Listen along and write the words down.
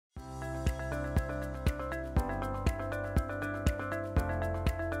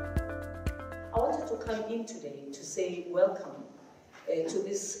I wanted to come in today to say welcome to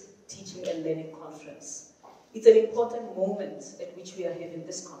this Teaching and Learning Conference. It's an important moment at which we are having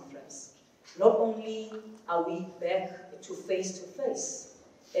this conference. Not only are we back to face-to-face,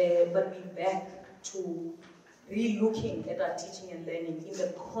 but we're back to re-looking at our teaching and learning in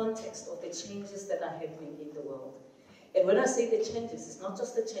the context of the changes that are happening in the world. And when I say the changes, it's not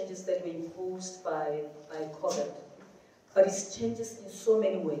just the changes that were imposed by COVID, but it's changes in so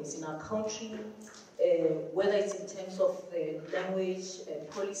many ways in our country, whether it's in terms of the language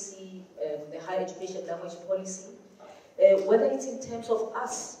policy, the higher education language policy, whether it's in terms of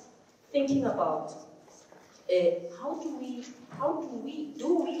us thinking about how do we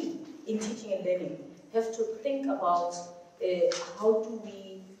in teaching and learning have to think about how do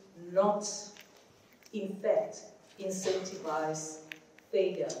we not, in fact, incentivize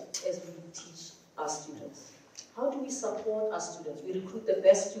failure as we teach our students. How do we support our students? We recruit the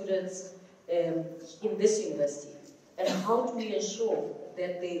best students in this university. And how do we ensure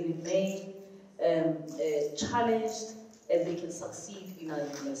that they remain challenged and they can succeed in our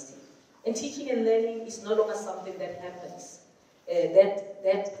university? And teaching and learning is no longer something that happens,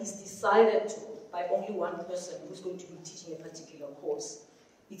 that is decided to by only one person who's going to be teaching a particular course.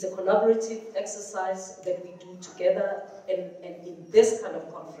 It's a collaborative exercise that we do together, and in this kind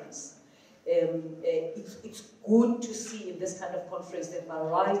of conference, it's good to see in this kind of conference the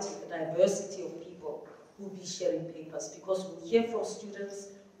variety, the diversity of people who will be sharing papers, because we'll hear from students,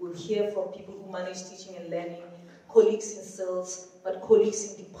 we'll hear from people who manage teaching and learning, colleagues in sales, but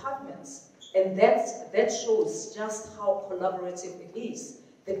colleagues in departments. And that shows just how collaborative it is,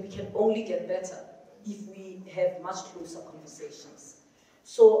 that we can only get better if we have much closer conversations.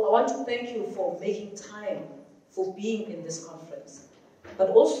 So I want to thank you for making time for being in this conference, but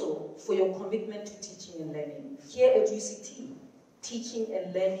also for your commitment to teaching and learning. Here at UCT, teaching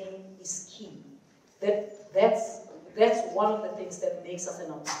and learning is key. That's one of the things that makes us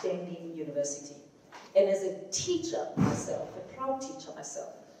an outstanding university. And as a teacher myself, a proud teacher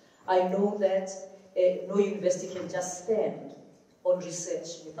myself, I know that no university can just stand on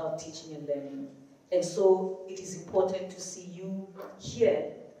research without teaching and learning. And so it is important to see you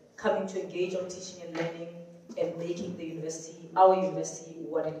here coming to engage on teaching and learning and making the university, our university,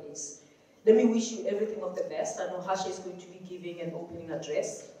 what it is. Let me wish you everything of the best. I know Hasha is going to be giving an opening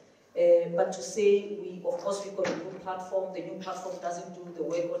address. But to say, of course, we've got a new platform. The new platform doesn't do the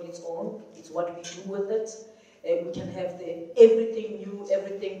work on its own. It's what we do with it. We can have everything new,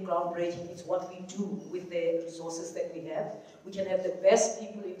 everything groundbreaking. It's what we do with the resources that we have. We can have the best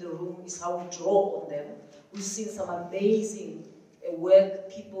people in the room, is how we draw on them. We've seen some amazing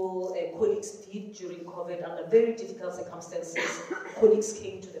work people, colleagues did during COVID under very difficult circumstances. Colleagues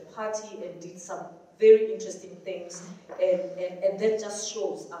came to the party and did some very interesting things, and that just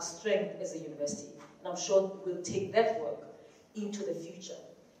shows our strength as a university. And I'm sure we'll take that work into the future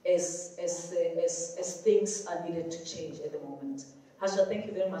as things are needed to change at the moment. Hasha, thank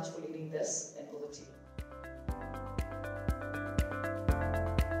you very much for leading this, and over to you.